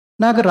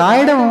నాకు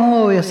రాయడం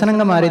ఓ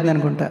వ్యసనంగా మారింది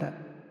అనుకుంటా.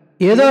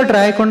 ఏదో ఒకటి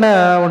రాయకుండా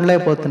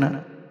ఉండలేకపోతున్నాను.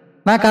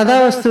 నా కథా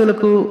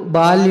వస్తువులకు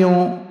బాల్యం,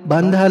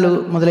 బంధాలు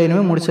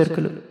మొదలైనవి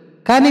ముడిసరుకులు.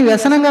 కానీ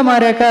వ్యసనంగా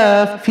మారాక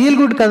ఫీల్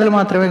గుడ్ కథలు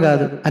మాత్రమే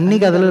కాదు, అన్ని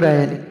కథలు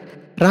రాయాలి.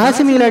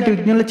 రాసి మీలాంటి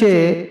విజ్ఞులచే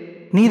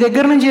నీ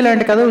దగ్గర నుంచి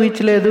ఇలాంటి కథ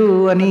ఊహించలేదు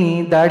అని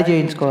దాడి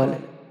చేయించుకోవాలి.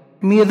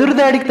 మీ ఎదురు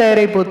దాడికి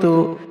తయారైపోతూ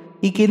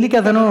ఈ కింది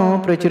కథను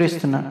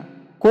ప్రచురిస్తున్నాను.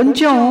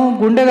 కొంచెం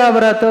గుండె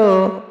గాబరాతో,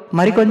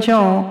 మరికొంచెం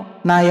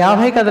నా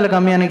 50 కథల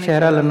గమ్యానికి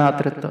చేరాలన్న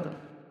ఆతృతతో.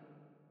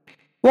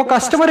 ఓ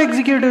కస్టమర్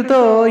ఎగ్జిక్యూటివ్తో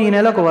ఈ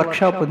నెల ఒక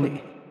వర్క్షాప్ ఉంది.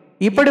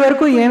 ఇప్పటి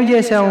వరకు ఏమి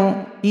చేశాము,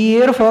 ఈ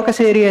ఇయర్ ఫోకస్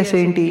ఏరియాస్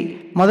ఏంటి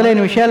మొదలైన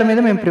విషయాల మీద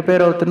మేము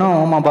ప్రిపేర్ అవుతున్నాం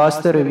మా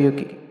బాస్తో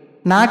రివ్యూకి.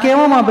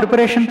 నాకేమో మా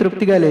ప్రిపరేషన్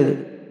తృప్తిగా లేదు,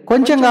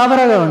 కొంచెం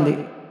గాబరాగా ఉంది.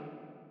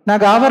 నా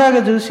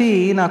గాబరాగా చూసి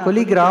నా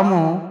కొలీగ్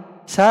రాము,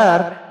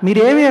 సార్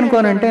మీరేమి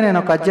అనుకోనంటే నేను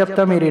ఒక కథ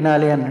చెప్తా, మీరు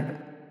వినాలి అన్నాడు.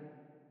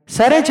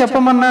 సరే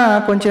చెప్పమన్నా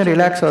కొంచెం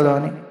రిలాక్స్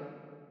అవుదామని.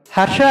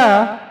 హర్ష,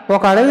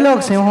 ఒక అడవిలో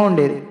ఒక సింహం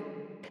ఉండేది.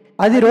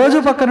 అది రోజు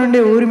పక్క నుండి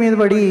ఊరి మీద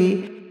పడి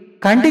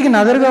కంటికి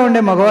నదరుగా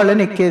ఉండే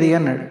మగవాళ్ళని ఎక్కేది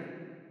అన్నాడు.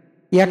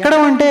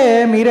 ఎక్కడం అంటే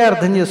మీరే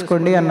అర్థం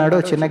చేసుకోండి అన్నాడు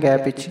చిన్న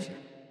గ్యాప్ ఇచ్చి.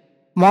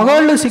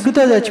 మగవాళ్ళు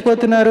సిగ్గుతో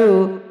చచ్చిపోతున్నారు,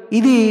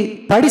 ఇది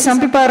పడి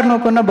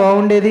సంపిపారనుకున్న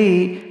బాగుండేది,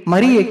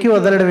 మరీ ఎక్కి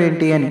వదలడం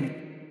ఏంటి అని.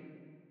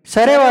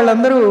 సరే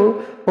వాళ్ళందరూ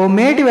ఓ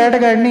మేటి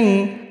వేటగాడిని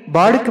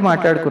బాడుక్కి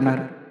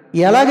మాట్లాడుకున్నారు,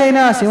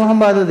 ఎలాగైనా ఆ సింహం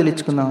బాధ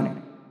వదిలించుకుందామని.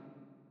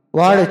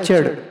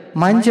 వాడొచ్చాడు,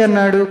 మంచి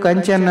అన్నాడు,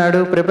 కంచి అన్నాడు,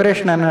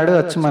 ప్రిపరేషన్ అన్నాడు,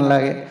 వచ్చు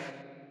మనలాగే.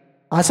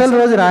 అసలు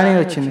రోజు రానే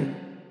వచ్చింది.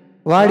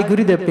 వాడి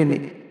గురి తప్పింది.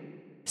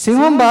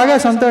 సింహం బాగా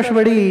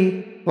సంతోషపడి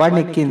వాడిని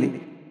ఎక్కింది.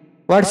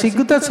 వాడు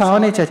సిగ్గుతో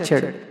చావనే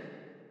చచ్చాడు.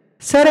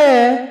 సరే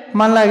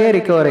మనలాగే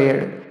రికవర్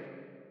అయ్యాడు.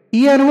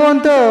 ఈ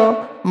అనుభవంతో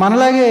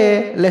మనలాగే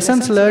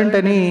లెసన్స్ లెర్న్డ్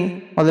అని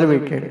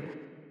మొదలుపెట్టాడు.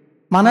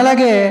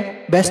 మనలాగే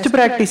బెస్ట్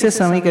ప్రాక్టీసెస్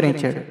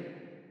సమీకరించాడు.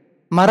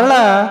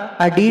 మరలా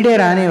ఆ డీడే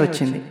రానే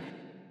వచ్చింది.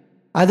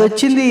 అది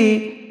వచ్చింది,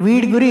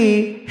 వీడి గురి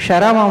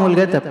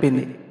షరామామూలుగా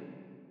తప్పింది.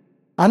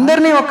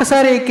 అందరినీ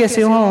ఒక్కసారి ఎక్కే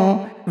సింహం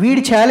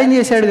వీడి ఛాలెంజ్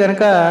చేశాడు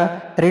కనుక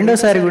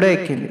రెండోసారి కూడా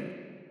ఎక్కింది.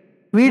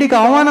 వీడికి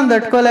అవమానం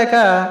తట్టుకోలేక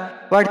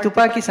వాడి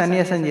తుపాకీ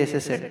సన్యాసం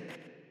చేసేసాడు.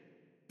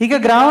 ఇక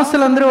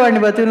గ్రామస్తులందరూ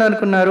వాడిని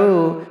బతిలానుకున్నారు,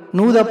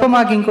 నువ్వు తప్ప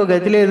మాకు ఇంకో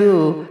గతి లేదు,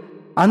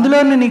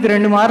 అందులోనే నీకు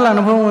 2 మార్ల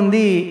అనుభవం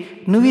ఉంది,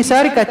 నువ్వు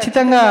ఈసారి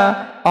ఖచ్చితంగా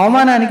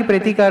అవమానానికి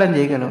ప్రతీకారం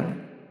చేయగలవు.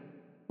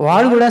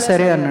 వాడు కూడా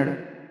సరే అన్నాడు.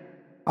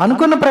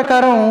 అనుకున్న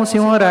ప్రకారం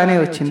సింహం రానే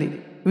వచ్చింది.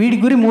 వీడి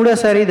గురి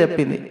 3వసారి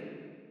తప్పింది.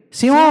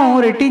 సింహం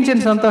రెట్టించిన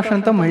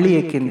సంతోషంతో మళ్ళీ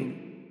ఎక్కింది.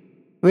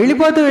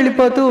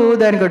 వెళ్ళిపోతూ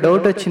దానికి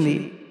డౌట్ వచ్చింది,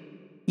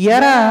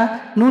 ఎరా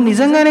నువ్వు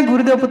నిజంగానే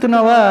గురి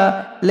తప్పుతున్నావా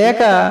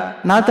లేక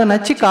నాతో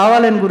నచ్చి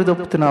కావాలని గురి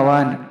తప్పుతున్నావా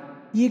అని.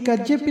 ఈ కథ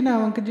చెప్పి నా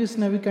వంక చూసి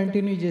నవ్వి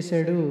కంటిన్యూ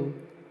చేశాడు,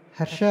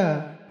 హర్ష,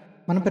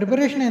 మన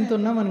ప్రిపరేషన్ ఎంత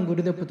ఉన్నా మనం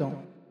గురి తప్పుతాం,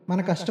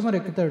 మన కస్టమర్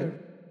ఎక్కుతాడు,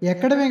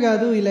 ఎక్కడమే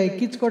కాదు ఇలా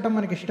ఎక్కించుకోవటం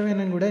మనకి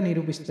ఇష్టమేనని కూడా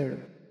నిరూపిస్తాడు.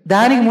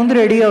 దానికి ముందు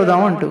రెడీ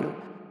అవుదాం అంటూ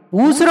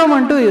ఊసురం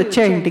అంటూ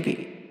వచ్చా ఇంటికి.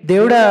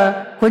 దేవుడా,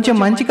 కొంచెం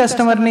మంచి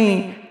కస్టమర్ని,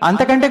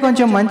 అంతకంటే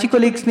కొంచెం మంచి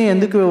కొలీగ్స్ని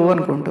ఎందుకు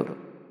ఇవ్వనుకుంటూ.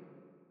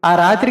 ఆ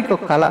రాత్రికి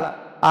ఒక కళ.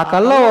 ఆ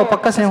కళలో ఓ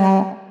పక్క సింహం,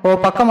 ఓ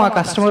పక్క మా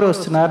కస్టమర్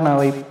వస్తున్నారు నా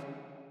వైపు.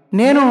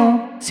 నేను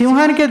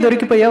సింహానికే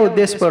దొరికిపోయా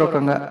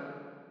ఉద్దేశపూర్వకంగా.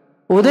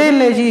 ఉదయం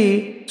లేచి,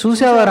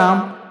 చూసావా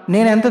రామ్,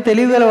 నేను ఎంత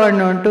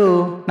తెలియగలవాడిని అంటూ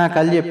నా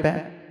కళ చెప్పా.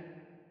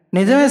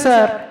 నిజమే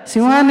సార్,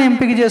 సింహాన్ని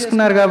ఎంపిక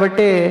చేసుకున్నారు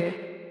కాబట్టి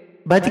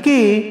బతికి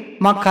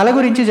మా కళ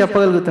గురించి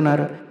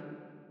చెప్పగలుగుతున్నారు,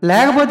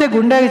 లేకపోతే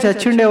గుండెకి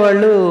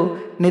చచ్చుండేవాళ్ళు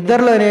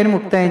నిద్రలో నేను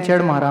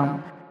ముక్తాయించాడు మా రామ్.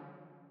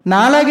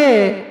 నాలాగే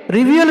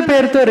రివ్యూల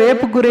పేరుతో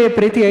రేపు గురే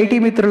ప్రతి ఐటీ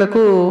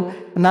మిత్రులకు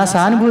నా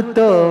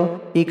సానుభూతితో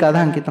ఈ కథ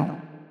అంకితం.